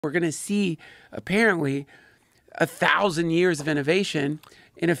We're going to see, apparently, 1,000 years of innovation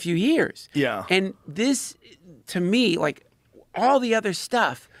in a few years. Yeah. And this, to me, like all the other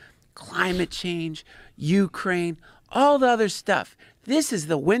stuff, climate change, Ukraine, all the other stuff, this is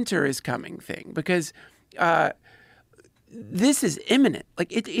the winter is coming thing, because this is imminent.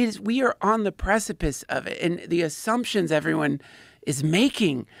 Like it is, we are on the precipice of it. And the assumptions everyone is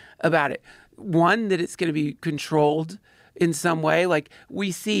making about it, one, that it's going to be controlled in some way. Like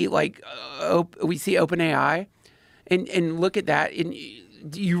we see OpenAI, and look at that. And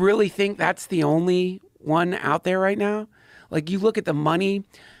do you really think that's the only one out there right now? Like you look at the money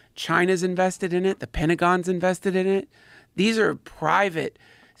China's invested in it, the Pentagon's invested in it. These are private,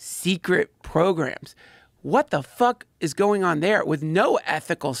 secret programs. What the fuck is going on there with no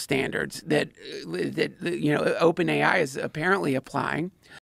ethical standards that OpenAI is apparently applying?